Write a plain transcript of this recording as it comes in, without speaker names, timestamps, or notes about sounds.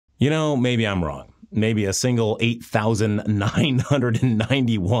Maybe I'm wrong. Maybe a single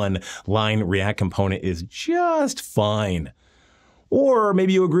 8,991 line React component is just fine. Or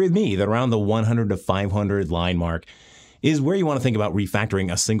maybe you agree with me that around the 100 to 500 line mark is where you want to think about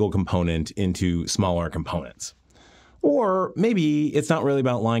refactoring a single component into smaller components. Or maybe it's not really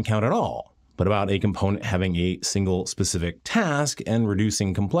about line count at all, but about a component having a single specific task and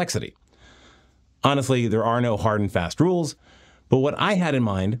reducing complexity. Honestly, there are no hard and fast rules, but what I had in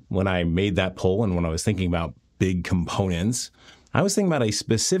mind when I made that poll and when I was thinking about big components, I was thinking about a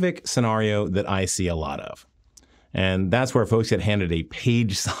specific scenario that I see a lot of. And that's where folks get handed a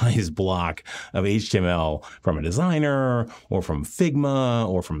page-sized block of HTML from a designer or from Figma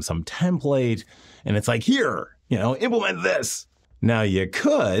or from some template. And it's like, here, implement this. Now you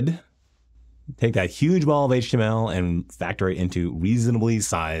could take that huge ball of HTML and factor it into reasonably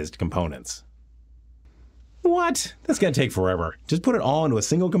sized components. What? That's going to take forever. Just put it all into a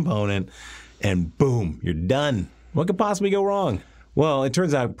single component and boom, you're done. What could possibly go wrong? Well, it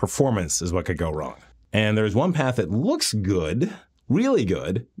turns out performance is what could go wrong. And there's one path that looks good, really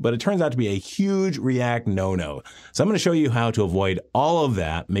good, but it turns out to be a huge React no-no. So I'm going to show you how to avoid all of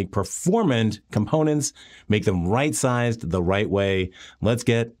that, make performant components, make them right-sized the right way. Let's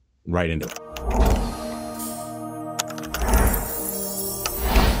get right into it.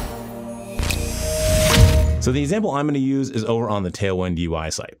 So the example I'm going to use is over on the Tailwind UI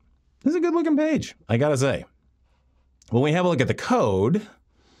site. This is a good looking page, I gotta say. When we have a look at the code,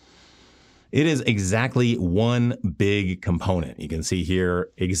 it is exactly one big component. You can see here,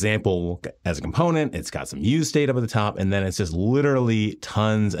 example as a component, it's got some use state up at the top, and then it's just literally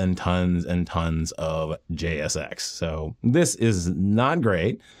tons and tons and tons of JSX. So this is not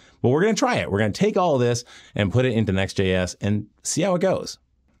great, but we're gonna try it. We're gonna take all of this and put it into Next.js and see how it goes.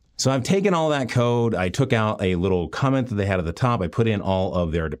 So I've taken all that code, I took out a little comment that they had at the top, I put in all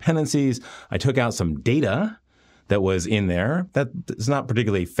of their dependencies, I took out some data that was in there. That is not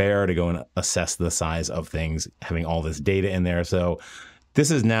particularly fair to go and assess the size of things, having all this data in there. So this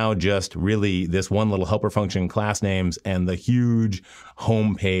is now just really this one little helper function, class names, and the huge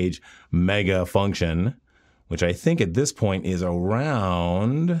homepage mega function, which I think at this point is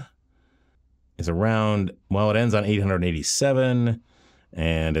around, well, it ends on 887.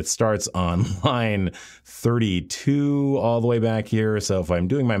 And it starts on line 32 all the way back here. So if I'm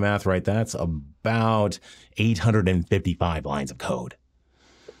doing my math right, that's about 855 lines of code,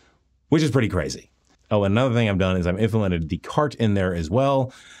 which is pretty crazy. Oh, another thing I've done is I've implemented the cart in there as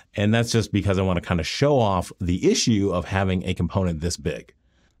well. And that's just because I want to kind of show off the issue of having a component this big.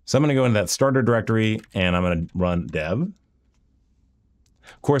 So I'm going to go into that starter directory and I'm going to run dev. Of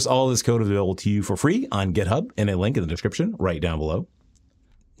course, all of this code is available to you for free on GitHub in a link in the description right down below.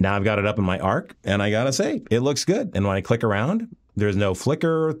 Now I've got it up in my arc, and I gotta say, it looks good. And when I click around, there's no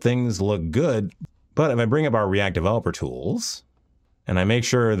flicker, things look good. But if I bring up our React Developer Tools, and I make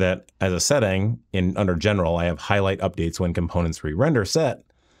sure that as a setting, under General, I have highlight updates when components re-render set,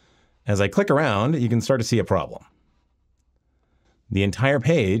 as I click around, you can start to see a problem. The entire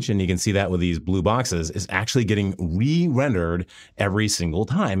page, and you can see that with these blue boxes, is actually getting re-rendered every single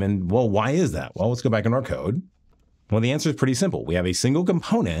time. And well, why is that? Well, let's go back in our code. Well, the answer is pretty simple. We have a single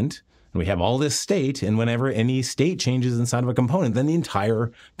component, and we have all this state, and whenever any state changes inside of a component, then the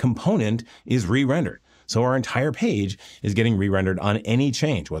entire component is re-rendered. So our entire page is getting re-rendered on any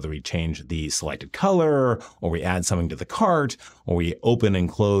change, whether we change the selected color, or we add something to the cart, or we open and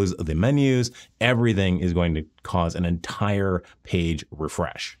close the menus, everything is going to cause an entire page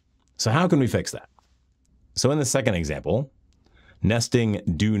refresh. So how can we fix that? So in the second example, nesting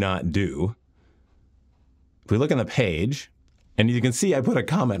do not do, if we look in the page, and you can see I put a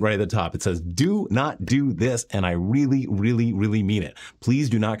comment right at the top. It says, do not do this, and I really, really, really mean it.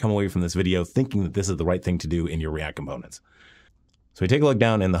 Please do not come away from this video thinking that this is the right thing to do in your React components. So we take a look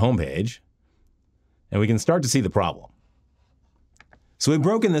down in the home page, and we can start to see the problem. So we've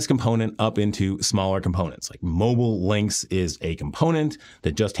broken this component up into smaller components. Like mobile links is a component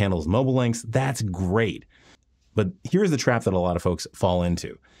that just handles mobile links. That's great. But here's the trap that a lot of folks fall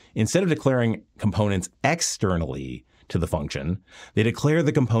into. Instead of declaring components externally to the function, they declare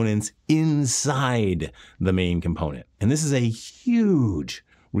the components inside the main component. And this is a huge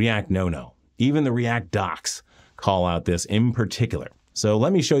React no-no. Even the React docs call out this in particular. So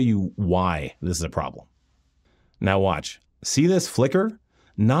let me show you why this is a problem. Now watch. See this flicker?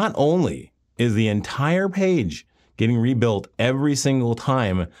 Not only is the entire page getting rebuilt every single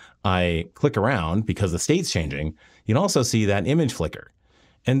time I click around because the state's changing, you can also see that image flicker.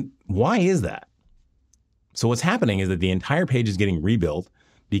 And why is that? So what's happening is that the entire page is getting rebuilt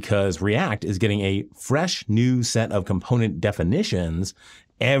because React is getting a fresh new set of component definitions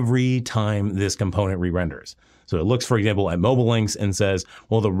every time this component re-renders. So it looks, for example, at mobile links and says,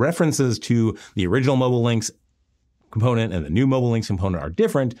 well, the references to the original mobile links component and the new mobile links component are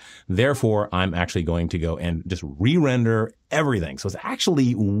different. Therefore, I'm actually going to go and just re-render everything. So it's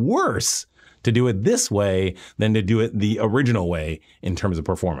actually worse to do it this way than to do it the original way in terms of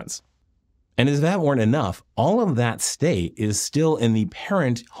performance. And as if that weren't enough, all of that state is still in the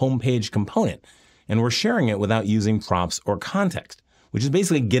parent homepage component, and we're sharing it without using props or context, which is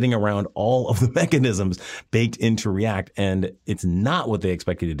basically getting around all of the mechanisms baked into React, and it's not what they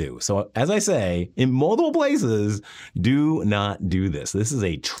expect you to do. So as I say, in multiple places, do not do this. This is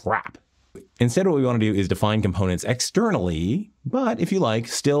a trap. Instead, what we want to do is define components externally, but if you like,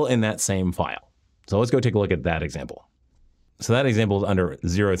 still in that same file. So let's go take a look at that example. So that example is under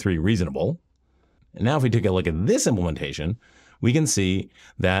 03 reasonable. And now if we take a look at this implementation, we can see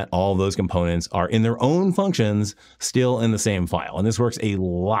that all of those components are in their own functions still in the same file. And this works a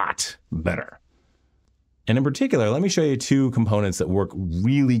lot better. And in particular, let me show you two components that work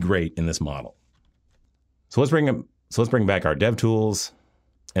really great in this model. So let's bring back our dev tools.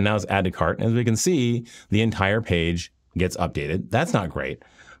 And now it's add to cart. As we can see, the entire page gets updated. That's not great.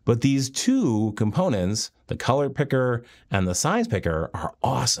 But these two components, the color picker and the size picker, are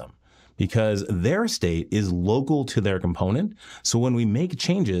awesome because their state is local to their component. So when we make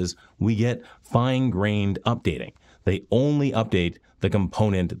changes, we get fine-grained updating. They only update the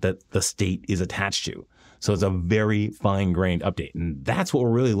component that the state is attached to. So it's a very fine-grained update. And that's what we're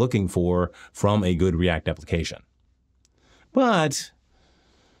really looking for from a good React application. But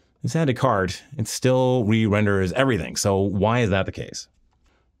it's add to cart, it still re-renders everything. So why is that the case?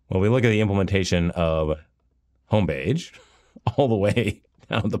 Well, we look at the implementation of homepage all the way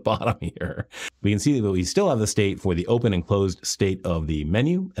down at the bottom here. We can see that we still have the state for the open and closed state of the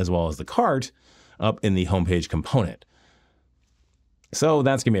menu, as well as the cart up in the homepage component. So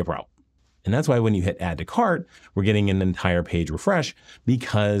that's going to be a problem. And that's why when you hit add to cart, we're getting an entire page refresh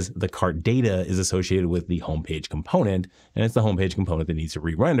because the cart data is associated with the homepage component, and it's the homepage component that needs to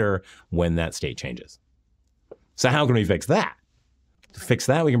re-render when that state changes. So how can we fix that? To fix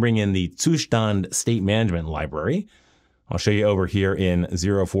that, we can bring in the Zustand state management library. I'll show you over here in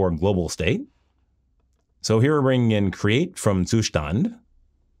 04 global state. So here we're bringing in create from Zustand,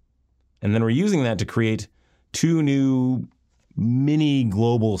 and then we're using that to create two new mini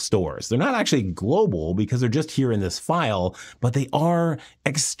global stores. They're not actually global because they're just here in this file, but they are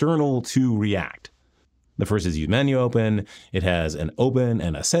external to React. The first is useMenuOpen. It has an open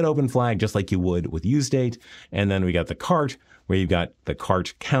and a setOpen flag, just like you would with useState. And then we got the cart, where you've got the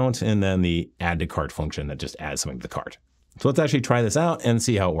cart count, and then the add to cart function that just adds something to the cart. So let's actually try this out and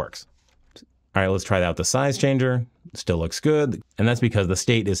see how it works. All right, let's try out the size changer. It still looks good. And that's because the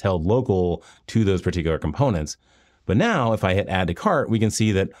state is held local to those particular components. But now if I hit add to cart, we can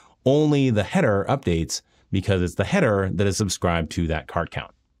see that only the header updates because it's the header that is subscribed to that cart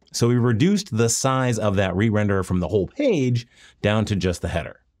count. So we reduced the size of that re-render from the whole page down to just the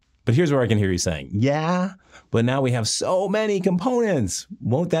header. But here's where I can hear you saying, yeah, but now we have so many components.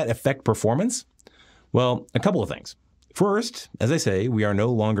 Won't that affect performance? Well, a couple of things. First, as I say, we are no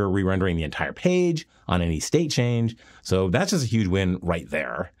longer re-rendering the entire page on any state change. So that's just a huge win right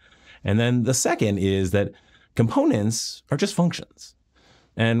there. And then the second is that components are just functions.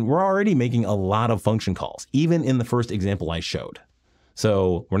 And we're already making a lot of function calls, even in the first example I showed.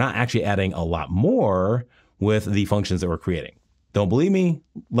 So we're not actually adding a lot more with the functions that we're creating. Don't believe me?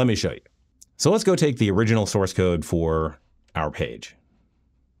 Let me show you. So let's go take the original source code for our page,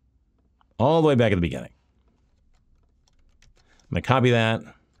 all the way back at the beginning. I'm going to copy that,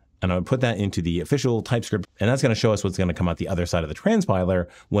 and I'm going to put that into the official TypeScript, and that's going to show us what's going to come out the other side of the transpiler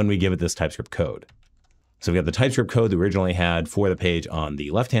when we give it this TypeScript code. So we got the TypeScript code that we originally had for the page on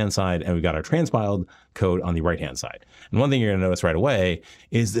the left-hand side, and we've got our transpiled code on the right-hand side. And one thing you're going to notice right away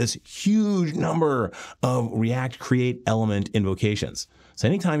is this huge number of React create element invocations. So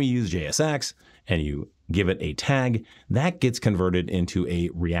anytime you use JSX and you give it a tag, that gets converted into a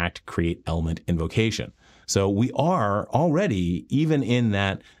React create element invocation. So we are already, even in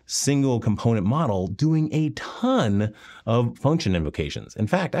that single component model, doing a ton of function invocations. In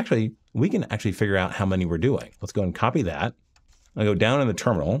fact, actually, we can actually figure out how many we're doing. Let's go and copy that. I'll go down in the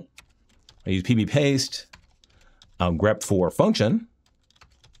terminal. I use pb paste. I'll grep for function,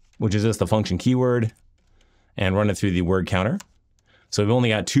 which is just the function keyword, and run it through the word counter. So we've only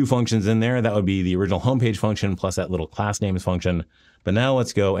got two functions in there. That would be the original homepage function plus that little class names function. But now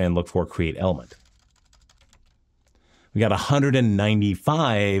let's go and look for create element. We got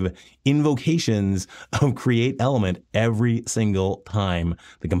 195 invocations of create element every single time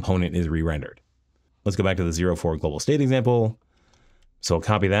the component is re-rendered. Let's go back to the 04 global state example, So we'll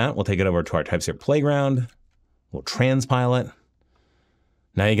copy that. We'll take it over to our TypeScript playground. We'll transpile it.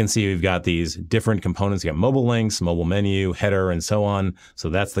 Now you can see we've got these different components. You got mobile links, mobile menu, header, and so on. So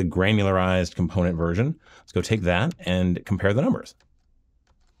that's the granularized component version. Let's go take that and compare the numbers.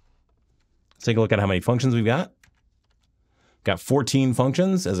 Let's take a look at how many functions we've got. Got 14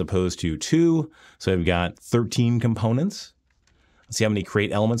 functions as opposed to 2. So we've got 13 components. Let's see how many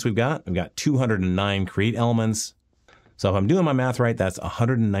create elements we've got. We've got 209 create elements. So if I'm doing my math right, that's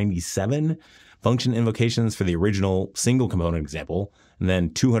 197 function invocations for the original single component example, and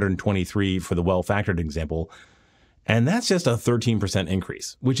then 223 for the well-factored example. And that's just a 13%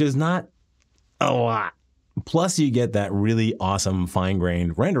 increase, which is not a lot. Plus you get that really awesome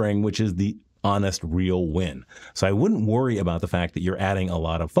fine-grained rendering, which is the honest, real win. So I wouldn't worry about the fact that you're adding a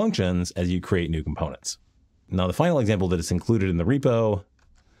lot of functions as you create new components. Now, the final example that is included in the repo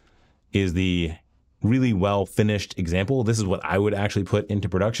is the really well-finished example. This is what I would actually put into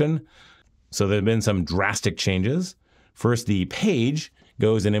production. So there have been some drastic changes. First, the page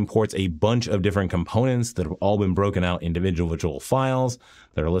goes and imports a bunch of different components that have all been broken out individual files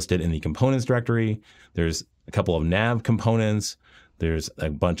that are listed in the components directory. There's a couple of nav components. There's a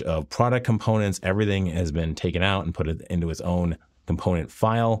bunch of product components. Everything has been taken out and put it into its own component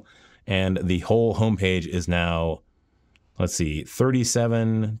file. And the whole homepage is now, let's see,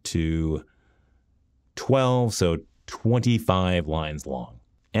 37 to 12, so 25 lines long.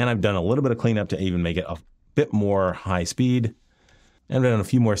 And I've done a little bit of cleanup to even make it a bit more high speed. And I've done a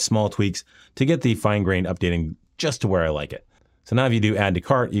few more small tweaks to get the fine-grained updating just to where I like it. So now if you do add to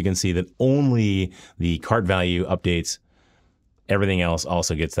cart, you can see that only the cart value updates. Everything else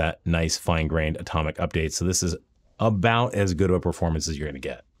also gets that nice fine-grained atomic update. So this is about as good of a performance as you're going to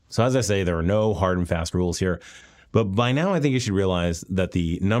get. So as I say, there are no hard and fast rules here. But by now, I think you should realize that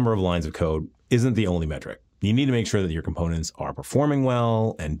the number of lines of code isn't the only metric. You need to make sure that your components are performing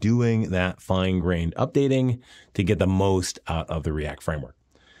well and doing that fine-grained updating to get the most out of the React framework.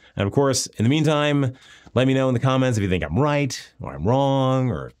 And of course, in the meantime, let me know in the comments if you think I'm right or I'm wrong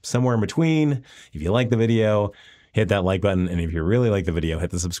or somewhere in between. If you like the video, hit that like button. And if you really like the video,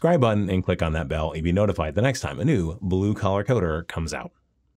 hit the subscribe button and click on that bell. You'll be notified the next time a new Blue Collar Coder comes out.